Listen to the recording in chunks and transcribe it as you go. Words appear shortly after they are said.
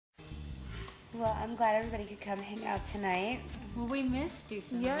Well, I'm glad everybody could come hang out tonight. Well, we missed you,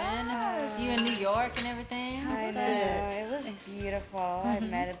 Sinnamon. Yes. You in New York and everything. I know. It was beautiful. I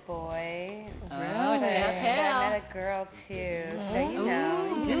met a boy. Oh, But tell. I met a girl too. So you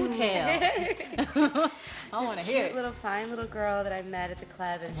know. Do tell. I want to hear Cute it. little fine little girl that I met at the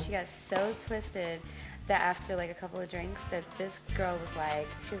club, and she got so twisted that after like a couple of drinks, that this girl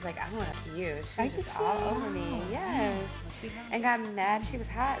was like, I want you. She was just all over me. Yes. And got mad. She was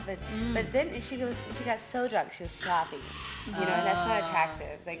hot, but then she got so drunk, she was sloppy. You know, and that's not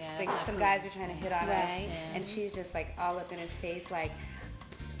attractive. Like some guys were trying to hit on us, and she's just like all up in his face, like,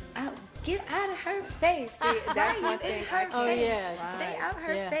 oh, get out of her face. See, that's one thing. Stay out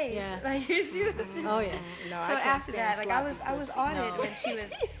her face. Yeah. Like she was just, Oh yeah. No, so after that, like I was on it when she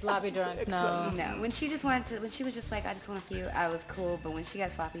was sloppy drunk. No. When she just wanted to, when she was just like, I just want a few, I was cool. But when she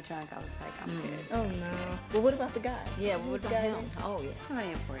got sloppy drunk, I was like, I'm good. Oh no. Well, what about the guy? Yeah, what about him? Oh yeah. Not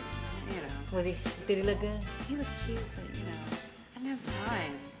important, you know. Was he? Did he look good? He was cute, but you know, I didn't have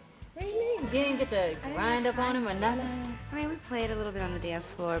time. What do you mean? You didn't get to grind up on him or nothing? I mean, we played a little bit on the dance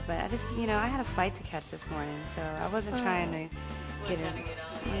floor, but I just, you know, I had a flight to catch this morning, so I wasn't trying to get it.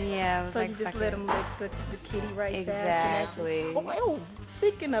 Yeah, I was So like, you just fuck let it. him lick the kitty right Exactly. fast. Oh,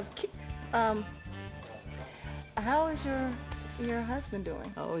 speaking of, how is your husband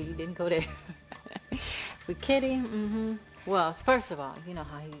doing? Oh, you didn't go there. With Kitty, Well, first of all, you know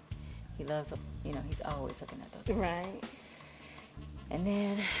how he loves, you know, he's always looking at those. Right. And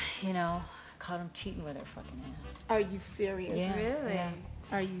then, you know, caught him cheating with her fucking ass. Are you serious? Yeah. Really? Yeah.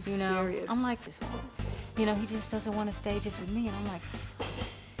 Are you You know, serious? I'm like this one. You know, he just doesn't want to stay just with me, and I'm like,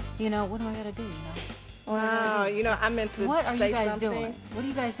 you know, what am I gonna do? You know? Wow. You know, I meant to What are say you guys something. doing? What are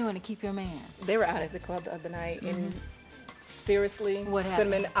you guys doing to keep your man? They were out at the club the other night, and seriously, What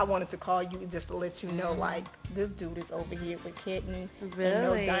happened? Cinnamon, I wanted to call you just to let you know, like, this dude is over here with Kitten. Really? And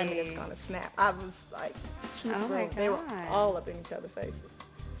no diamond is gonna snap. I was like, shoot, Oh bro, my they were God. all up in each other's faces.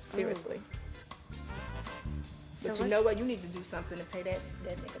 Seriously. So But you know what? You need to do something to pay that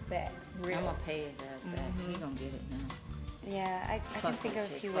nigga back. Real. I'm gonna pay his ass back. He gonna get it now. Yeah, I can Fuck think that of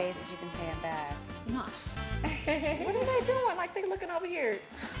a shit, few fuck ways it. that you can pay him back. No. What are they doing? Like, they looking over here.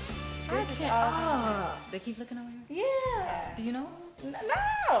 I can't. They keep looking over here? Yeah. Do you know?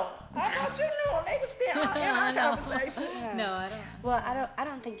 No. I thought you knew. They were still in I our know. conversation. No, I don't. Well, I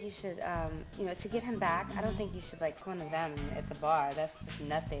don't think you should, you know, to get him back, I don't think you should, like, go to them at the bar. That's just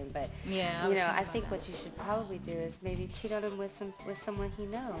nothing. But, Yeah, you know, I think what you should probably do is maybe cheat on him with someone he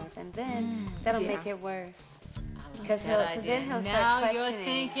knows, and then that'll make it worse. Because then he'll now start you're questioning.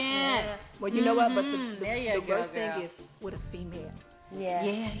 thinking. Yeah. Well, you know what? But There the you go, worst thing girl. is with a female. Yeah.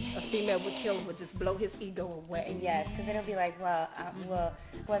 A female would kill him, would just blow his ego away. Yes, because then he'll be like, well,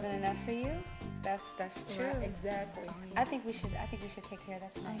 wasn't enough for you? That's true. Right, exactly. I think we should take care of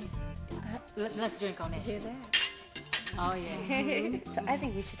that tonight. Let's drink on that Hear shit. that? Oh, yeah. So I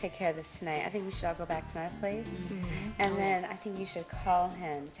think we should take care of this tonight. I think we should all go back to my place. And then I think you should call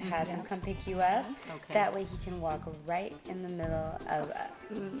him to have him come pick you up. Okay. That way he can walk right in the middle of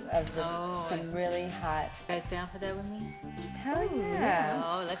some really hot You guys down for that with me? Hell yeah.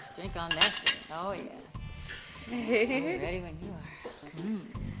 Oh, let's drink on that shit. Oh, yeah. Ready when you are.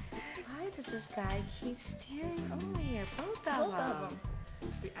 Why does this guy keep staring over here? Both of them.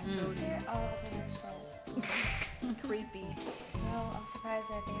 See, I told you. They're all over their show. Creepy. No, I'm surprised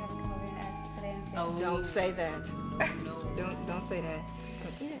that they haven't come over and asked today and said, Oh. Don't say that. No. Don't say that.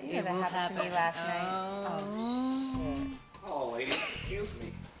 you know that happened to me last night. Oh, shit. Oh, ladies, excuse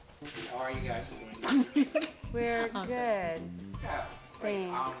me. How are you guys doing? We're good. Yeah, great.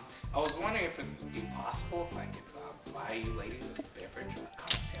 Thanks. I was wondering if it would be possible if I could buy you ladies a beverage or a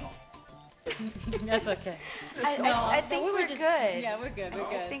cocktail. That's okay. I think we're good. Yeah, we're good. We're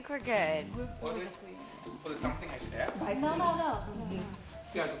I good. think we're good. Was it something I said? No. You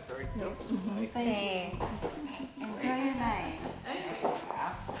guys are very beautiful tonight. Thanks. Enjoy your night.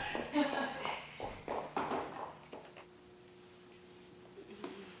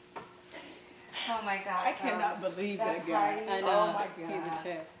 Oh my God. I cannot believe that guy. party. I know. Oh my He's God. a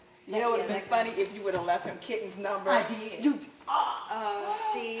trip. You know, it would have been funny if you would have left him Kitten's number. I did. You Oh,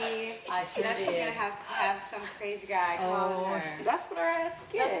 see. I sure Now she's did. gonna have some crazy guy calling her. That's what her ass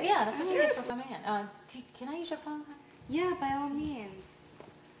get. Yeah, that's what it is for my man. Can I use your phone? Yeah, by all means.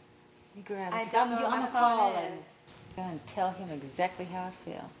 You grab it. I 'cause don't know what I'm my gonna call phone him. is. Go and tell him exactly how I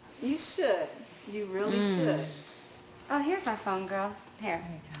feel. You should. You really should. Oh, here's my phone, girl. Here.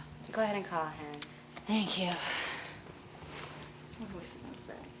 There you go. Go ahead and call him. Thank you. What was she gonna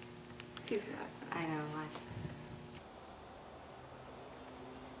say? She's not. I know. Watch.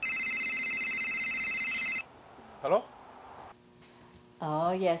 Hello?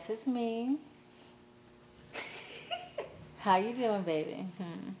 Oh, yes, it's me. How you doing, baby?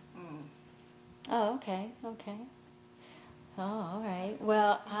 Oh, okay. Oh, all right.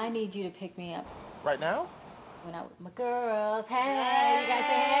 Well, I need you to pick me up. Right now? Went out with my girls. Hey, you guys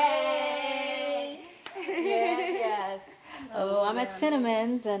say hey. Yes. Oh, I'm at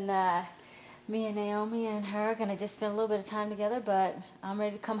Sinnamon's, and me and Naomi and her are gonna just spend a little bit of time together. But I'm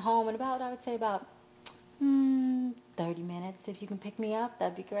ready to come home in about, I would say about 30 minutes. If you can pick me up,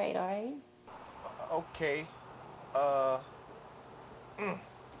 that'd be great. All right? Okay.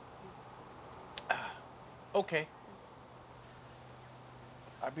 Okay.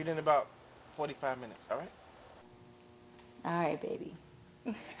 I'll be there in about 45 minutes, all right? All right, baby.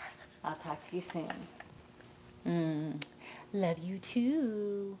 I'll talk to you soon. Love you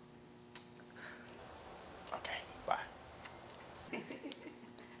too. Okay, bye.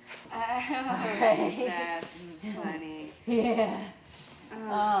 That's funny. Yeah.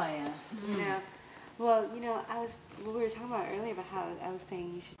 Oh, yeah. You know, well, you know, we were talking about earlier about how I was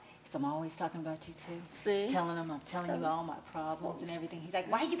saying you should. Because I'm always talking about you too. See? I'm telling you all my problems and everything. He's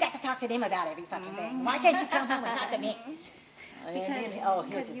like, why you got to talk to them about every fucking thing? Why can't you come home and talk to me?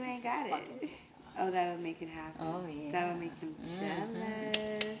 Because you ain't got it. Oh, that'll make it happen. Oh, yeah. That'll make him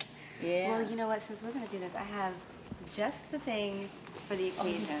jealous. Yeah. Well, you know what? Since we're going to do this, I have just the thing for the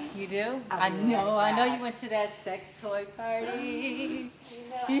occasion. You do? I know you went to that sex toy party.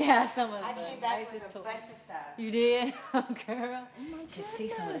 She has some of I the came back with nicest a toys. bunch of stuff. You did? Oh, girl. Just see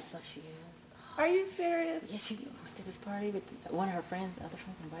some of the stuff she has. Are you serious? Yeah, she went to this party with one of her friends. The other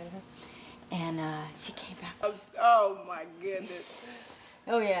friend invited her. And she came back. Oh my goodness.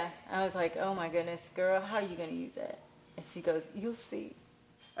 Oh, yeah. I was like, oh, my goodness, girl, how are you going to use that? And she goes, you'll see.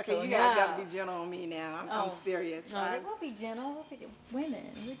 Okay, So you guys now- gotta be gentle on me now. I'm serious. No, we'll be gentle.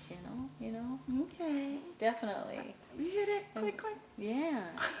 Women, we're gentle, you know? Okay. Definitely. You hear that? Click, click. Yeah.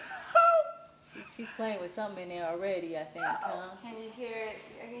 She's playing with something in there already, I think, huh? Can you hear it?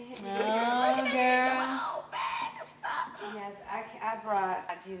 Oh, girl. Oh, man, stop. Yes, I brought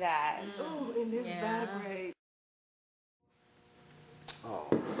do that. Ooh, and this Yeah. vibrate. Oh,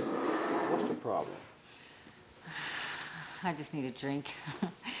 what's the problem? I just need a drink.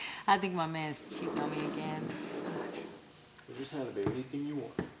 I think my man's cheating on me again. Well, just handle it, baby. Anything you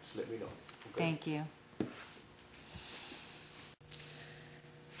want, just let me know. Okay? Thank you.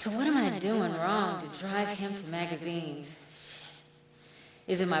 So what am I doing wrong to drive him to magazines?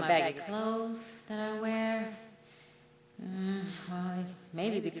 Is it my baggy clothes that I wear? Well,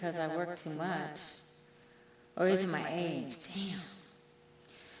 maybe because I work too much. Or is it my age? Damn.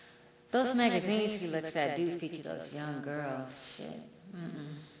 Those magazines he looks at do feature those young girls. Shit.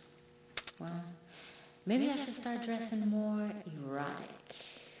 Well, maybe I should start dressing more erotic.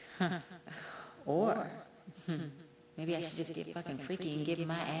 Or maybe I should just get fucking freaky and give him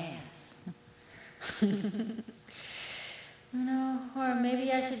my ass. No, or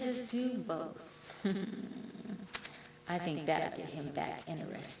maybe I should just do both. I think that'll get him back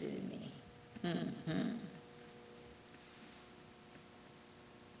interested in me.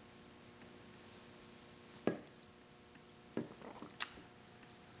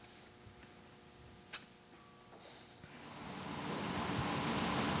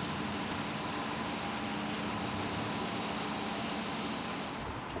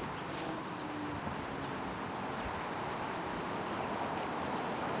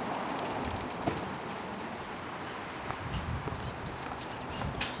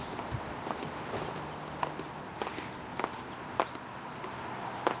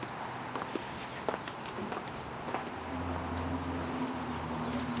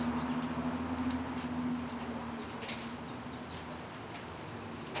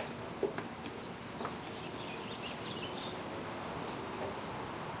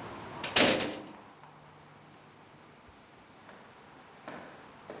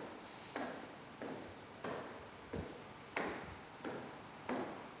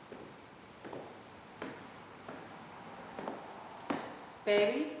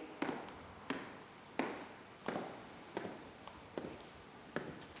 Baby?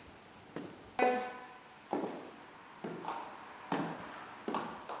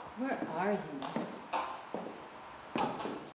 Where are you?